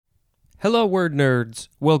Hello, word nerds.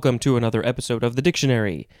 Welcome to another episode of the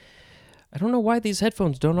dictionary. I don't know why these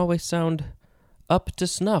headphones don't always sound up to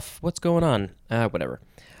snuff. What's going on? Whatever.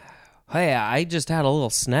 Hey, I just had a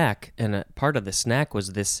little snack, and part of the snack was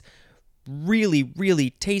this really,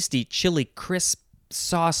 really tasty chili crisp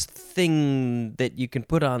sauce thing that you can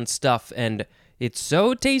put on stuff, and it's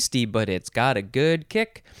so tasty, but it's got a good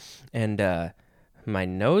kick, and my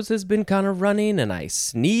nose has been kind of running, and I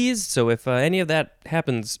sneezed, so if any of that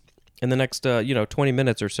happens in the next, 20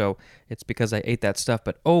 minutes or so, it's because I ate that stuff,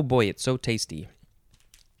 but oh boy, it's so tasty.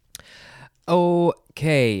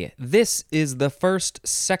 Okay, this is the first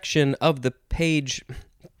section of the page,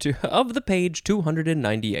 page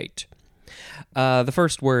 298. The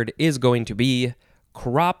first word is going to be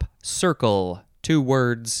crop circle, 2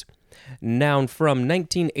 words, noun from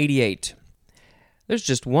 1988. There's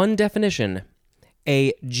just one definition: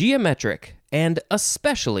 a geometric and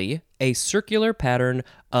especially a circular pattern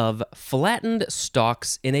of flattened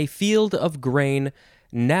stalks in a field of grain,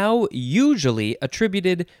 now usually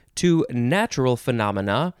attributed to natural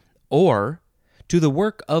phenomena or to the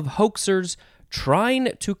work of hoaxers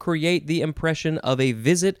trying to create the impression of a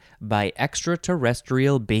visit by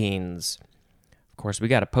extraterrestrial beings. Of course, we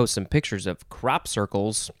got to post some pictures of crop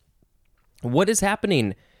circles. What is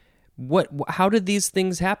happening? How did these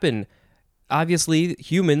things happen? Obviously,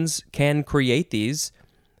 humans can create these,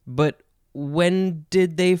 but when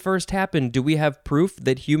did they first happen? Do we have proof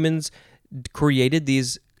that humans created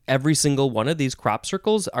every single one of these crop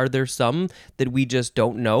circles? Are there some that we just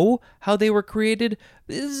don't know how they were created?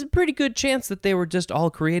 There's a pretty good chance that they were just all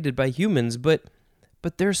created by humans, but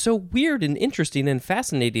they're so weird and interesting and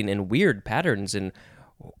fascinating and weird patterns. And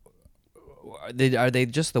are they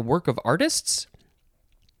just the work of artists?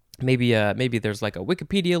 Maybe there's like a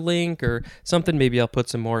Wikipedia link or something. Maybe I'll put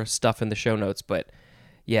some more stuff in the show notes. But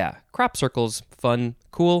yeah, crop circles, fun,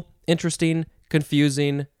 cool, interesting,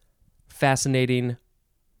 confusing, fascinating,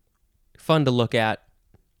 fun to look at.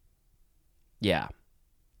 Yeah.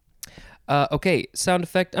 Okay, sound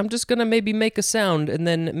effect. I'm just going to maybe make a sound, and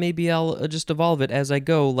then maybe I'll just evolve it as I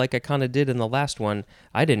go, like I kind of did in the last one.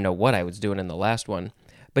 I didn't know what I was doing in the last one.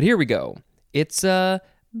 But here we go. It's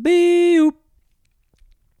beep.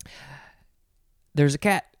 There's a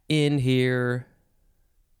cat in here.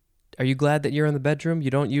 Are you glad that you're in the bedroom? You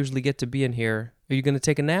don't usually get to be in here. Are you going to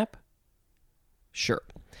take a nap? Sure.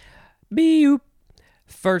 Beep.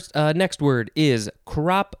 First, next word is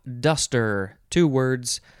crop duster. 2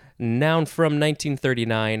 words, noun from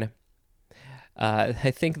 1939. I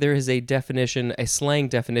think there is a definition, a slang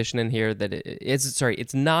definition in here that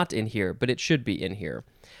it's not in here, but it should be in here.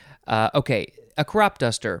 Okay, a crop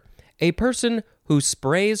duster. A person who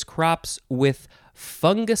sprays crops with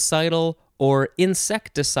fungicidal or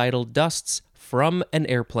insecticidal dusts from an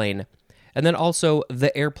airplane. And then also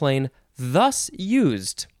the airplane thus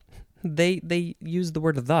used. They use the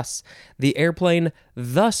word thus. The airplane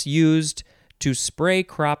thus used to spray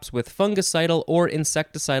crops with fungicidal or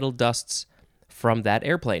insecticidal dusts from that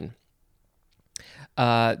airplane.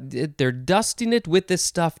 They're dusting it with this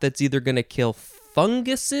stuff that's either going to kill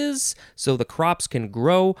funguses so the crops can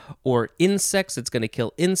grow, or insects. It's going to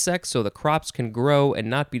kill insects so the crops can grow and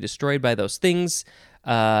not be destroyed by those things.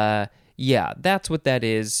 Yeah, that's what that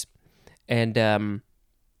is. And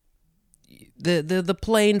the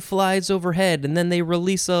plane flies overhead, and then they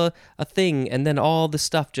release a thing, and then all the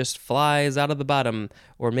stuff just flies out of the bottom.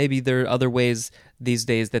 Or maybe there are other ways these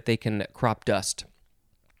days that they can crop dust.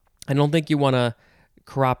 I don't think you want to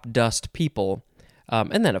crop dust people.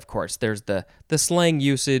 And then, of course, there's the slang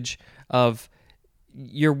usage of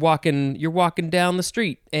you're walking down the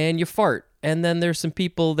street and you fart, and then there's some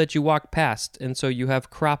people that you walk past, and so you have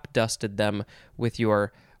crop dusted them with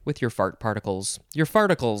your fart particles. Your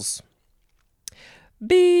farticles.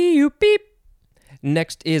 Beep beep.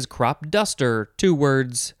 Next is crop duster. 2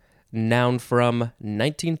 words, noun from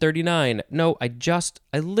 1939. No, I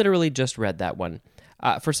literally just read that one.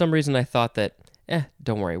 For some reason, I thought that,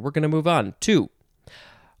 don't worry, we're gonna move on. 2.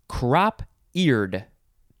 Crop-eared,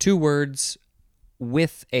 2 words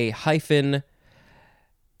with a hyphen,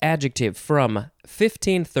 adjective from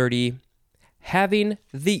 1530, having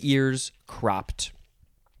the ears cropped.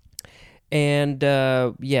 And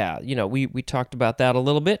we talked about that a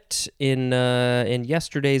little bit in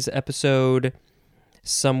yesterday's episode,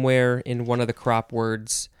 somewhere in one of the crop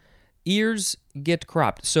words. Ears get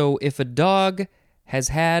cropped. So if a dog has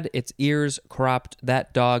had its ears cropped,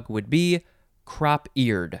 that dog would be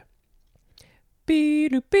crop-eared.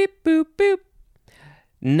 Beep, beep, boop, boop.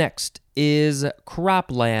 Next is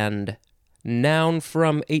cropland, noun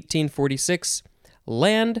from 1846,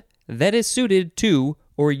 land that is suited to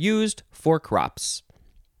or used for crops.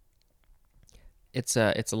 It's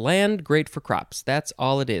a land great for crops. That's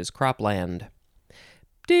all it is, cropland.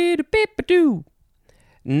 Dee-da-beep-a-doo.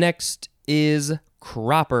 Next is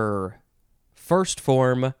cropper. First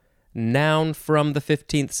form, noun from the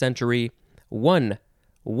 15th century. One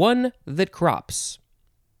that crops.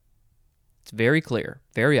 It's very clear,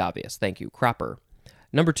 very obvious. Thank you, cropper.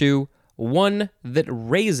 Number 2, one that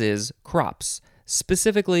raises crops,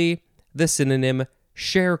 specifically the synonym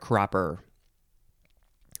sharecropper.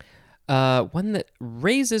 One that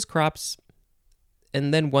raises crops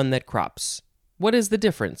and then one that crops. What is the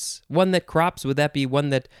difference? One that crops, would that be one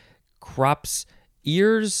that crops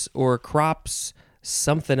ears or crops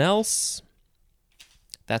something else?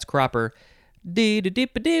 That's cropper.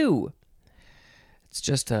 Dee-da-dip-a-doo. It's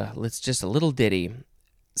just a little ditty.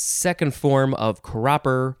 Second form of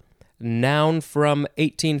cropper, noun from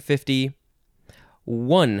 1850.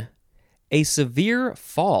 1, a severe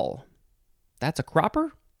fall. That's a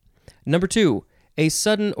cropper? Number 2, a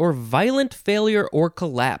sudden or violent failure or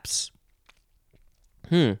collapse.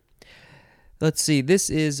 Let's see, this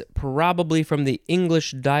is probably from the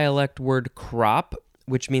English dialect word crop,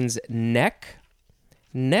 which means neck.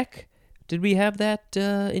 Neck? Did we have that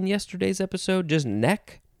in yesterday's episode? Just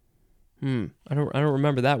neck? I don't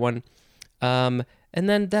remember that one. And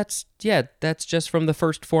then that's just from the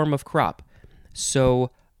first form of crop.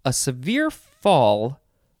 So a severe fall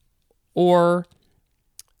or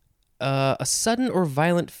a sudden or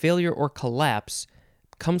violent failure or collapse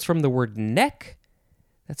comes from the word neck.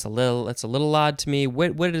 That's a little odd to me.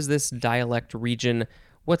 What is this dialect region?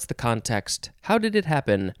 What's the context? How did it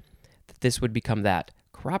happen that this would become that?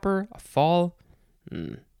 Cropper? A fall?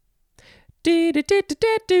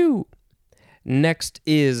 Dee-da-dee-da-dee-doo. Next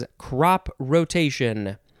is crop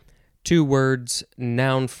rotation. 2 words,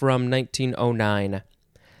 noun from 1909.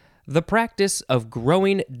 The practice of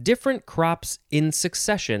growing different crops in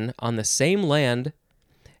succession on the same land,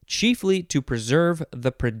 chiefly to preserve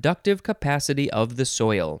the productive capacity of the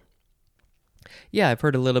soil. Yeah, I've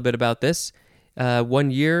heard a little bit about this.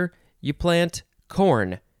 One year you plant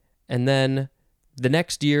corn, and then the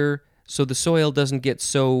next year, so the soil doesn't get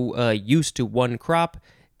so used to one crop,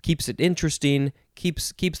 keeps it interesting,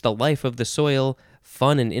 keeps the life of the soil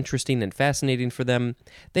fun and interesting and fascinating for them.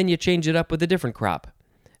 Then you change it up with a different crop.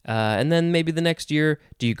 And then maybe the next year,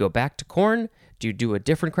 do you go back to corn? Do you do a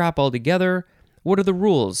different crop altogether? What are the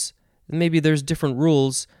rules? Maybe there's different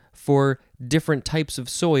rules for different types of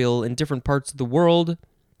soil in different parts of the world.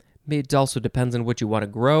 It also depends on what you want to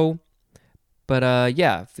grow. But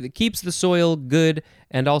it keeps the soil good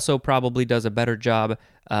and also probably does a better job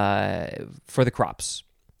for the crops.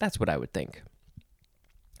 That's what I would think.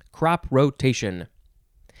 Crop rotation.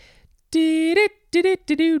 Do.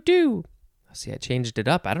 See, I changed it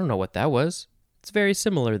up. I don't know what that was. It's very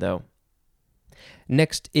similar, though.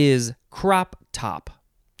 Next is crop top.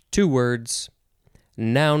 2 words.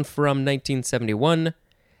 Noun from 1971.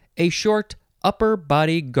 A short upper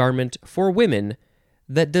body garment for women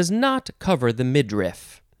that does not cover the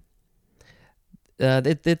midriff.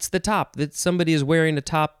 It's the top. Somebody is wearing a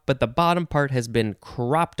top, but the bottom part has been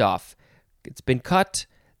cropped off. It's been cut.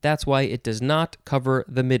 That's why it does not cover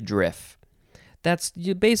the midriff. That's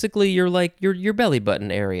basically your belly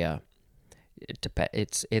button area.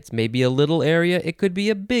 It's maybe a little area. It could be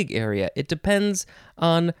a big area. It depends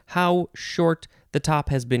on how short the top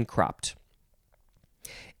has been cropped.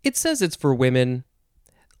 It says it's for women.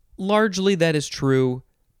 Largely that is true,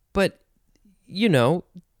 but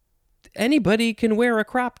anybody can wear a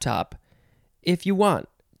crop top if you want.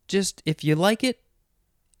 Just if you like it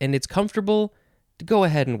and it's comfortable, go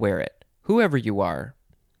ahead and wear it, whoever you are.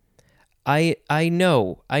 I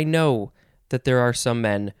know that there are some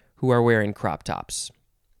men who are wearing crop tops.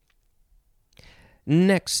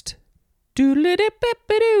 Next, it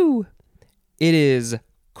is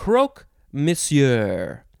croque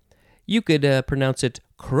monsieur. You could pronounce it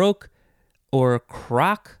croque or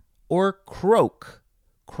croc or croak.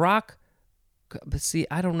 Croc, but see,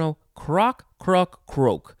 I don't know. Croc,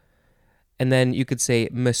 croak. And then you could say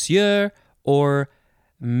monsieur or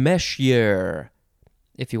monsieur,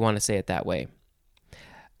 if you want to say it that way.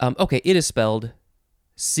 Okay, it is spelled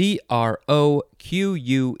C-R-O-Q-U-E,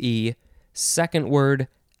 second word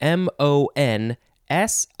M-O-N-S-I-E-U-R,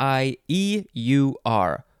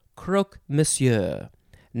 croque monsieur,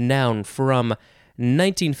 noun from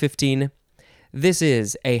 1915. This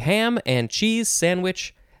is a ham and cheese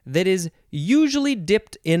sandwich that is usually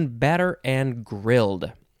dipped in batter and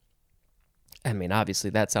grilled. I mean, obviously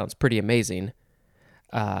that sounds pretty amazing.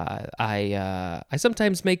 I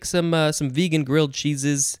sometimes make some vegan grilled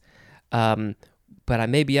cheeses, but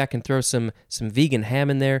maybe I can throw some vegan ham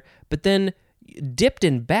in there. But then dipped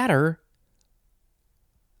in batter,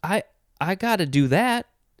 I got to do that.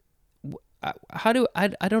 I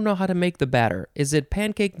don't know how to make the batter. Is it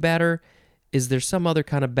pancake batter? Is there some other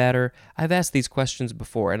kind of batter? I've asked these questions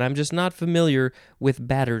before, and I'm just not familiar with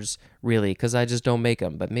batters, really, because I just don't make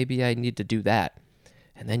them. But maybe I need to do that.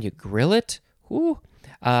 And then you grill it? Ooh.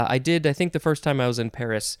 I think the first time I was in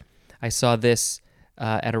Paris, I saw this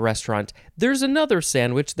at a restaurant. There's another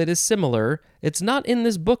sandwich that is similar. It's not in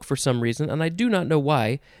this book for some reason, and I do not know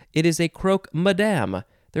why. It is a croque madame.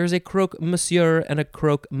 There's a croque monsieur and a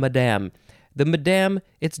croque madame. The madame,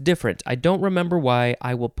 it's different. I don't remember why.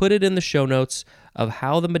 I will put it in the show notes of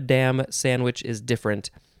how the madame sandwich is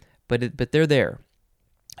different, but they're there.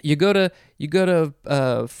 You go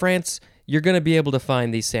to France, you're going to be able to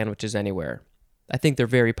find these sandwiches anywhere. I think they're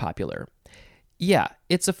very popular. Yeah,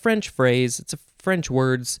 it's a French phrase. It's a French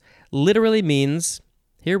words. Literally means,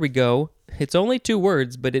 here we go. It's only 2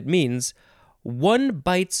 words, but it means, one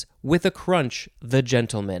bites with a crunch, the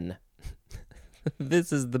gentleman.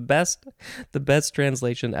 This is the best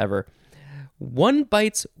translation ever. One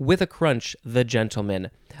bites with a crunch, the gentleman.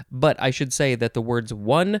 But I should say that the words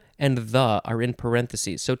one and the are in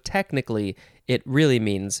parentheses. So technically, it really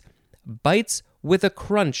means bites with a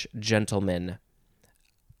crunch, gentleman.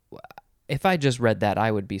 If I just read that,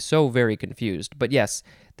 I would be so very confused. But yes,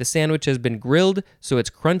 the sandwich has been grilled, so it's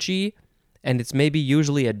crunchy, and it's maybe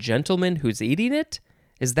usually a gentleman who's eating it?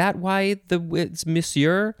 Is that why it's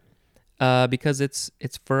monsieur? Because it's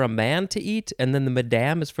for a man to eat, and then the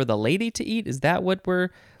madame is for the lady to eat. Is that what I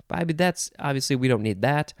mean, that's obviously we don't need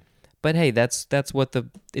that, but hey, that's what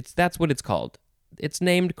it's called. It's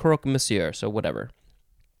named croque monsieur, so whatever.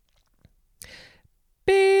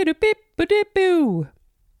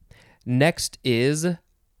 Next is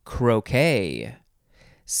croquet.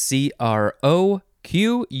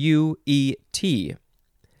 CROQUET.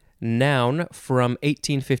 Noun from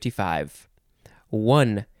 1855.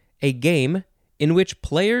 1. A game in which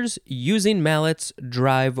players using mallets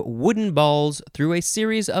drive wooden balls through a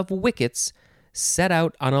series of wickets set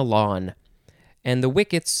out on a lawn. And the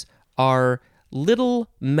wickets are little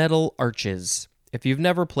metal arches. If you've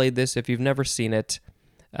never played this, if you've never seen it,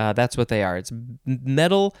 that's what they are. It's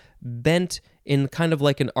metal bent in kind of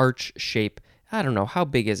like an arch shape. I don't know, how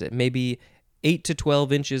big is it? Maybe 8 to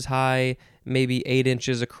 12 inches high, maybe 8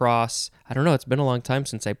 inches across. I don't know, it's been a long time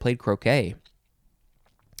since I played croquet.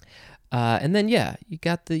 And then, yeah, you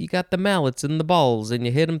got the mallets and the balls, and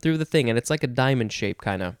you hit them through the thing, and it's like a diamond shape,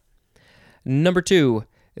 kind of. Number 2,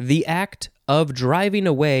 the act of driving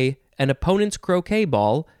away an opponent's croquet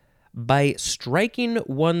ball by striking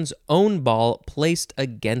one's own ball placed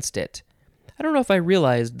against it. I don't know if I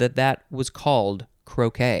realized that was called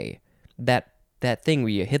croquet. That thing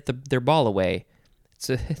where you hit their ball away. It's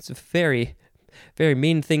a very, very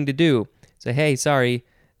mean thing to do. Say, hey, sorry.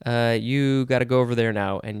 You got to go over there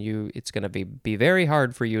now, and it's going to be very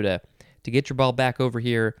hard for you to get your ball back over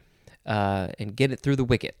here and get it through the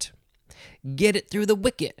wicket. Get it through the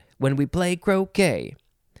wicket when we play croquet.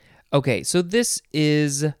 Okay, so this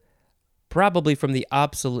is probably from the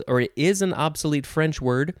obsolete, or it is an obsolete French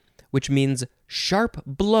word, which means sharp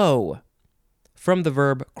blow, from the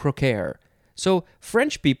verb croquer. So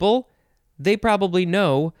French people, they probably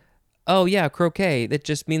know, oh yeah, croquet, that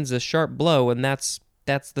just means a sharp blow, and that's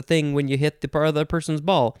the thing when you hit the other person's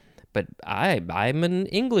ball. But I'm an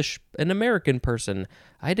American person.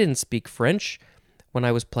 I didn't speak French when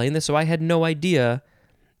I was playing this, so I had no idea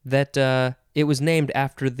that it was named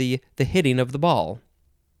after the hitting of the ball.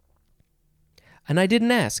 And I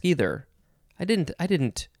didn't ask either. I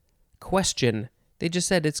didn't question. They just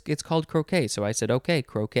said it's called croquet, so I said, okay,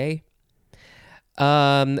 croquet.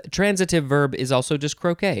 Transitive verb is also just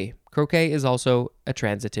croquet. Croquet is also a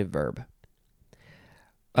transitive verb.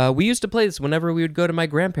 We used to play this whenever we would go to my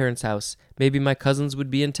grandparents' house. Maybe my cousins would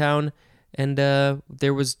be in town, and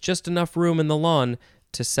there was just enough room in the lawn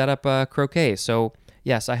to set up croquet. So,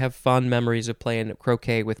 yes, I have fond memories of playing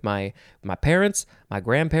croquet with my parents, my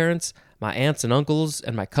grandparents, my aunts and uncles,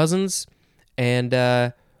 and my cousins. And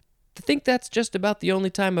I think that's just about the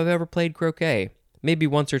only time I've ever played croquet. Maybe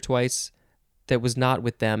once or twice that was not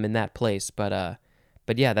with them in that place. But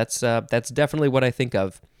yeah, that's definitely what I think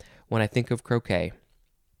of when I think of croquet.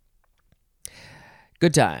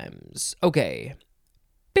 Good times. Okay.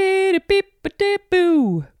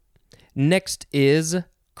 Next is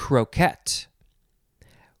croquette.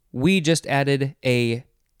 We just added a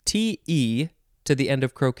T-E to the end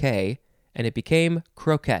of croquet, and it became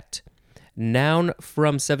croquette. Noun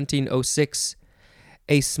from 1706.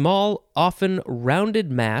 A small, often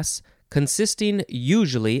rounded mass consisting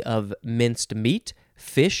usually of minced meat,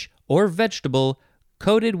 fish, or vegetable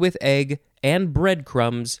coated with egg and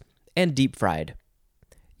breadcrumbs and deep fried.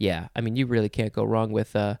 Yeah, I mean, you really can't go wrong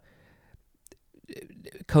with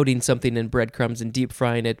coating something in breadcrumbs and deep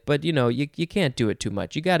frying it, but, you can't do it too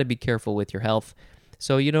much. You got to be careful with your health.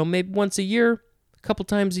 So, maybe once a year, a couple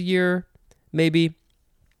times a year, maybe.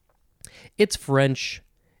 It's French.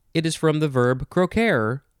 It is from the verb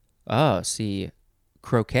croquer. See,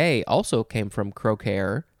 croquet also came from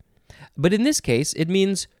croquer. But in this case, it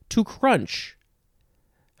means to crunch.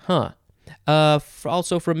 Huh.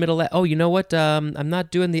 Also from Middle... Oh, you know what? I'm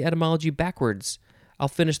not doing the etymology backwards. I'll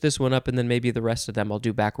finish this one up, and then maybe the rest of them I'll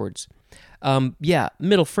do backwards.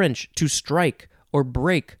 Middle French, to strike, or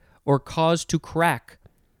break, or cause to crack.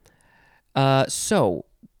 So,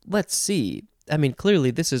 let's see. I mean,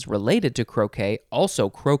 clearly this is related to croquet, also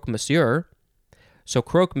croque monsieur. So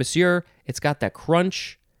croque monsieur, it's got that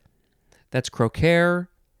crunch. That's croquer.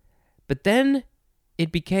 But then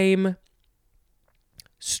it became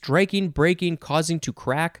striking, breaking, causing to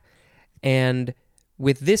crack. And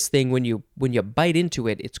with this thing, when you bite into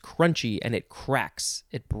it, it's crunchy and it cracks,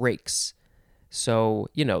 it breaks. So,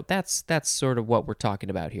 that's sort of what we're talking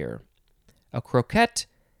about here. A croquette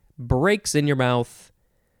breaks in your mouth,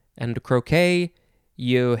 and a croquet,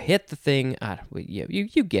 you hit the thing.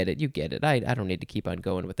 You get it, you get it. I don't need to keep on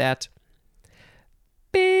going with that.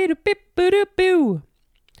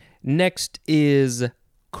 Next is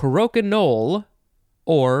croquenole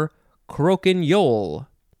or croquignole.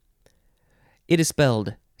 It is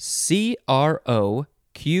spelled Croquinole.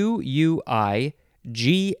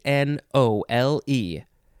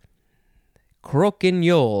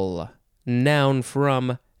 Croquignole, noun from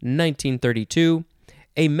 1932,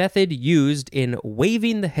 a method used in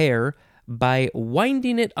waving the hair by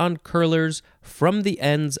winding it on curlers from the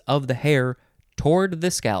ends of the hair toward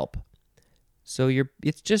the scalp. So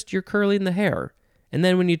it's just you're curling the hair, and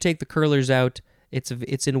then when you take the curlers out, it's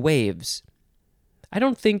in waves. I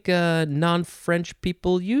don't think non-French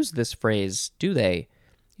people use this phrase, do they?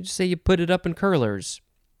 You just say you put it up in curlers.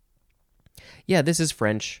 Yeah, this is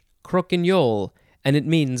French, croquignole, and it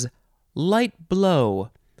means light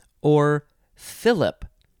blow or fillip,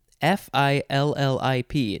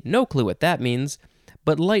 F-I-L-L-I-P. No clue what that means,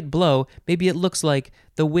 but light blow, maybe it looks like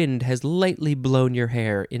the wind has lightly blown your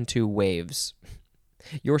hair into waves.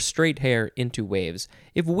 Your straight hair into waves.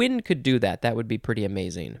 If wind could do that, that would be pretty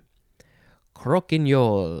amazing.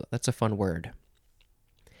 Croquignole. That's a fun word.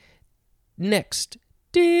 Next.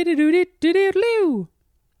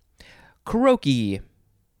 Croquis.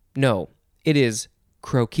 No, it is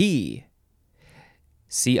croquis.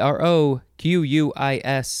 Croquis.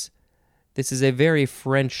 This is a very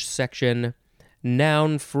French section.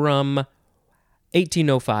 Noun from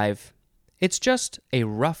 1805. It's just a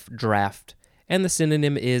rough draft, and the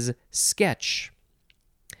synonym is sketch.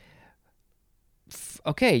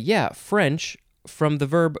 French, from the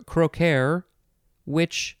verb croquer,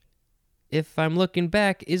 which, if I'm looking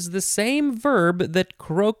back, is the same verb that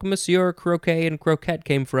croque monsieur, croquet, and croquette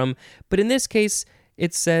came from, but in this case,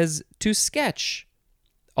 it says to sketch.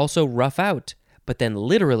 Also rough out, but then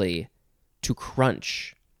literally to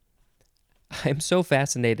crunch. I'm so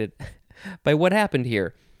fascinated by what happened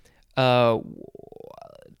here. To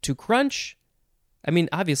crunch, I mean,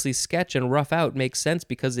 obviously sketch and rough out makes sense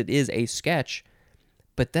because it is a sketch,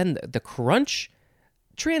 but then the crunch,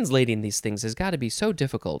 translating these things has got to be so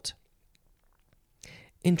difficult.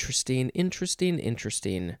 Interesting.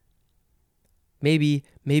 Maybe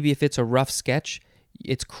if it's a rough sketch,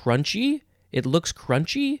 it's crunchy. It looks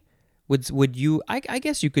crunchy. Would you? I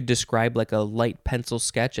guess you could describe like a light pencil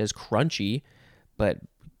sketch as crunchy, but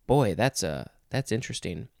boy, that's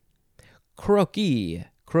interesting. Croquis,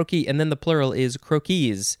 and then the plural is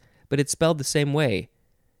croquis, but it's spelled the same way.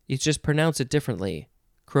 You just pronounce it differently.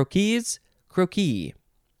 Croquis, croquis.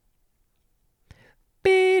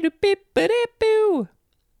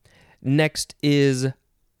 Next is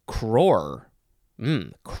crore.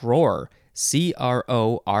 Crore.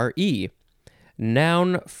 C-R-O-R-E.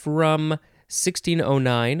 Noun from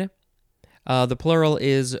 1609. The plural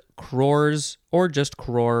is crores, or just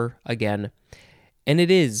crore again. And it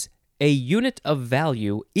is a unit of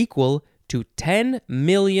value equal to 10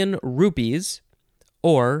 million rupees,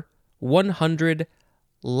 or 100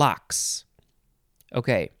 lakhs.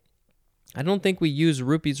 Okay. I don't think we use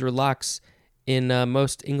rupees or lakhs in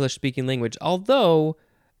most English-speaking language, although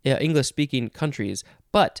English-speaking countries.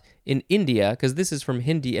 But in India, because this is from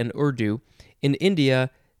Hindi and Urdu, in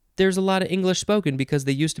India, there's a lot of English spoken because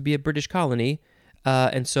they used to be a British colony,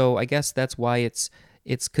 and so I guess that's why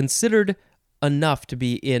it's considered enough to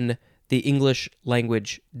be in the English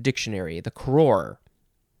language dictionary, the crore.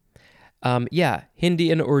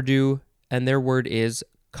 Hindi and Urdu, and their word is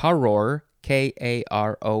karor,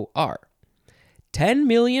 K-A-R-O-R. 10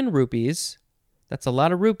 million rupees, that's a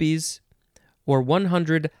lot of rupees, or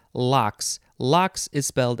 100 lakhs. Lakhs is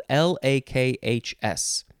spelled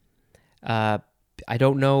Lakhs. I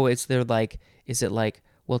don't know, is it like,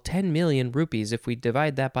 well, 10 million rupees, if we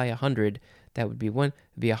divide that by 100, that would be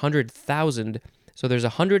 100,000. So there's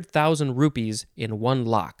 100,000 rupees in 1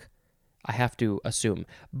 lakh, I have to assume.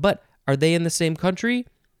 But are they in the same country?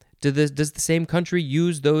 Does the same country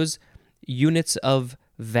use those units of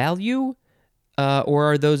value?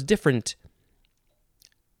 Or are those different?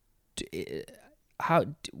 How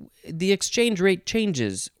the exchange rate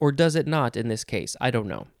changes, or does it not in this case? I don't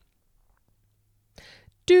know.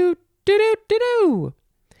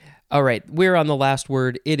 All right, we're on the last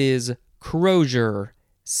word. It is crosier,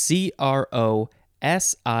 Crosier,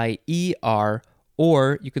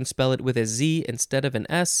 or you can spell it with a Z instead of an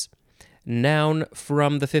S. Noun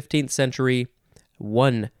from the 15th century.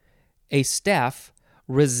 1. A staff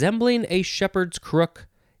resembling a shepherd's crook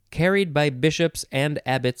carried by bishops and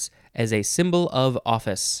abbots as a symbol of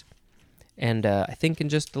office. And I think in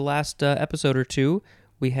just the last episode or two,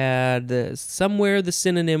 we had somewhere the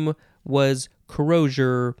synonym was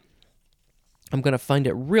crosier. I'm going to find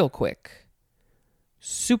it real quick.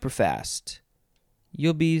 Super fast.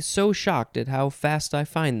 You'll be so shocked at how fast I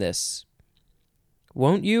find this.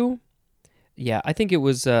 Won't you? Yeah, I think it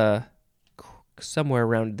was somewhere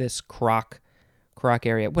around this croc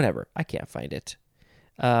area. Whatever. I can't find it.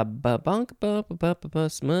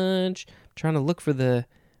 Smudge. I'm trying to look for the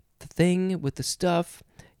thing with the stuff.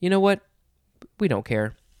 You know what? We don't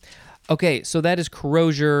care. Okay, so that is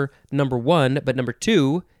crosier number 1, but number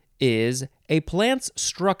 2 is a plant's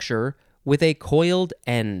structure with a coiled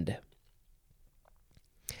end.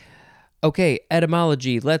 Okay,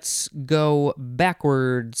 etymology. Let's go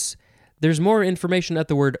backwards. There's more information at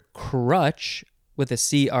the word crutch with a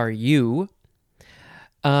CRU,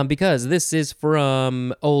 because this is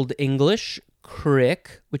from Old English,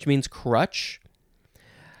 crick, which means crutch.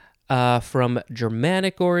 From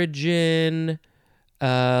Germanic origin,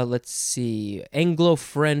 let's see,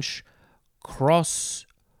 Anglo-French croche,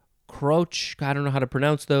 I don't know how to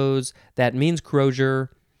pronounce those, that means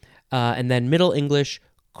crosier, and then Middle English,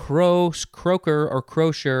 croker or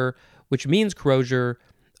crosier, which means crosier,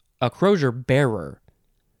 a crosier bearer.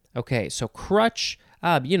 Okay, so crutch,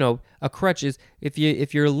 a crutch is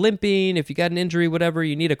if you're limping, if you got an injury, whatever,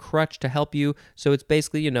 you need a crutch to help you. So it's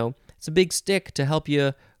basically, it's a big stick to help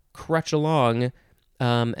you crutch along,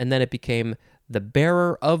 and then it became the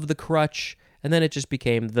bearer of the crutch, and then it just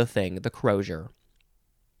became the thing, the crosier.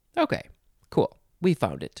 Okay, cool. We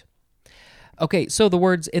found it. Okay, so the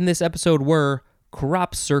words in this episode were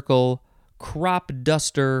crop circle, crop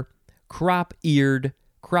duster, crop-eared,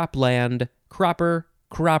 cropland, cropper,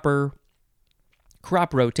 cropper,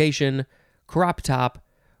 crop rotation, crop top,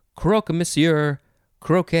 croque monsieur,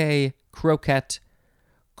 croquet, croquette,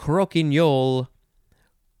 croquignole,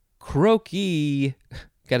 croquis,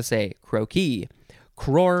 gotta say croquis,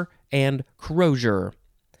 crore, and crosier.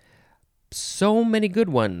 So many good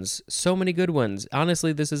ones.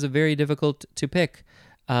 Honestly, this is a very difficult to pick.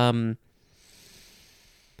 Oh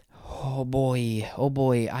boy.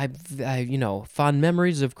 I fond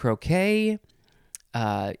memories of croquet.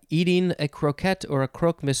 Eating a croquette or a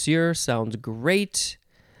croque monsieur sounds great.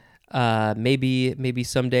 Maybe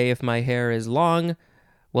someday if my hair is long.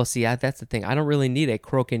 Well, see, that's the thing. I don't really need a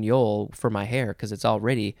croquignole for my hair because it's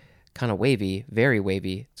already kind of wavy, very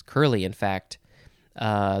wavy. It's curly, in fact.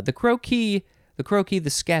 The croquis, the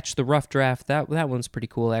sketch, the rough draft, that one's pretty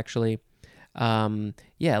cool, actually. But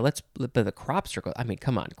the crop circle, I mean,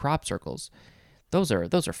 come on, crop circles. Those are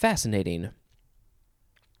fascinating.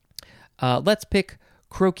 Let's pick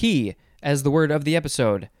croquis as the word of the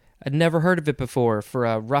episode. I'd never heard of it before for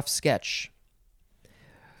a rough sketch.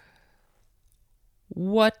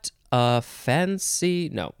 What a fancy...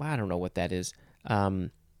 No, I don't know what that is.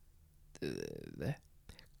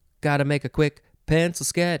 Gotta make a quick pencil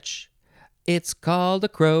sketch. It's called a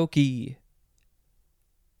croquis.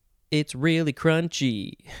 It's really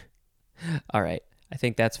crunchy. All right, I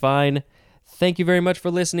think that's fine. Thank you very much for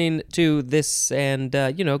listening to this, and,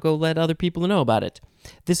 go let other people know about it.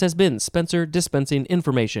 This has been Spencer dispensing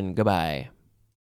information. Goodbye.